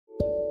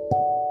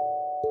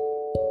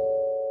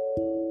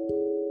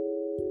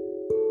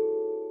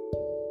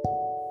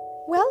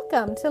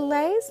Welcome to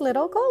Lay's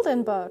Little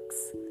Golden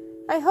Books.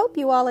 I hope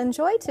you all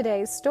enjoy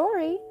today's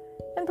story,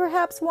 and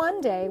perhaps one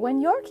day when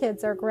your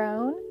kids are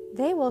grown,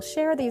 they will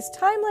share these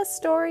timeless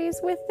stories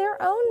with their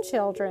own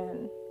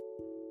children.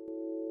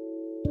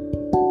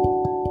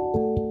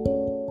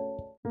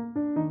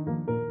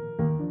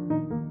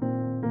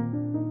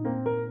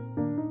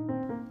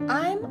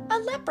 I'm a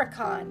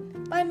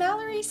Leprechaun by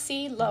Mallory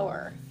C.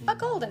 Lower, a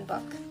golden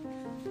book.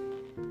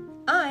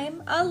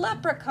 I'm a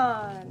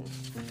leprechaun.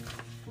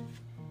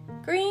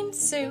 Green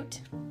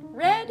suit,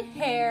 red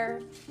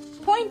hair,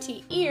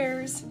 pointy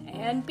ears,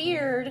 and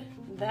beard.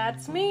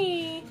 That's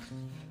me.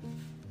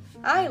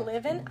 I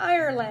live in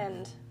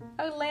Ireland,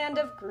 a land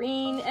of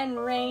green and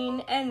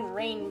rain and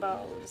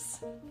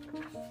rainbows.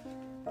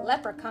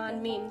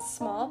 Leprechaun means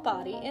small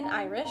body in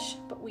Irish,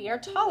 but we are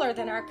taller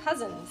than our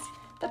cousins,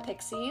 the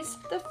pixies,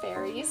 the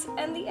fairies,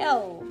 and the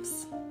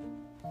elves.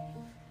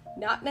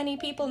 Not many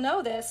people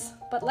know this,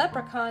 but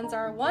leprechauns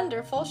are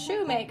wonderful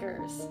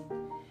shoemakers.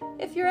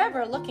 If you're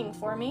ever looking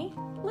for me,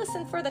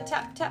 listen for the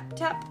tap, tap,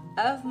 tap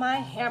of my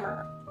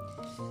hammer.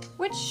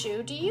 Which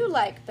shoe do you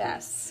like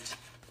best?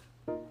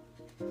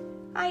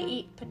 I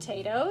eat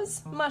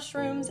potatoes,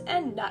 mushrooms,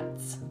 and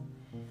nuts.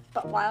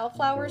 But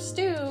wildflower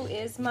stew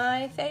is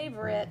my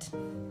favorite.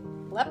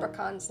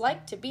 Leprechauns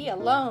like to be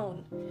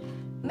alone.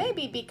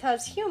 Maybe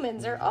because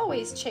humans are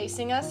always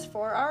chasing us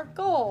for our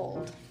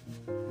gold.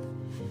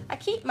 I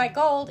keep my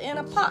gold in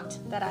a pot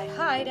that I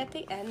hide at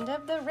the end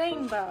of the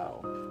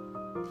rainbow.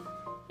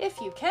 If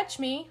you catch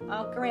me,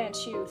 I'll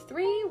grant you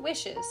 3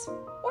 wishes,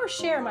 or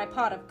share my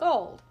pot of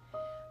gold.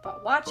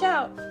 But watch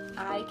out,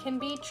 I can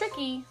be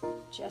tricky,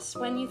 just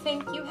when you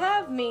think you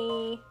have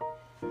me.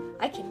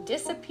 I can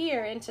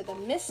disappear into the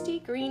misty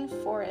green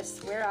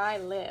forest where I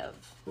live.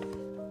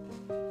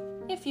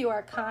 If you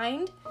are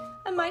kind,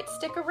 I might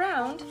stick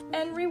around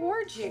and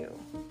reward you.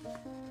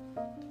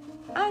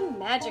 I'm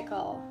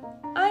magical.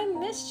 I'm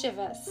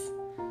mischievous.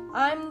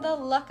 I'm the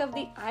luck of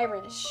the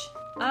Irish.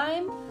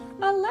 I'm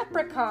a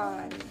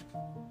leprechaun.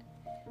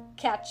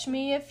 Catch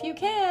me if you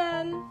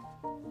can.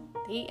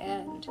 The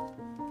end.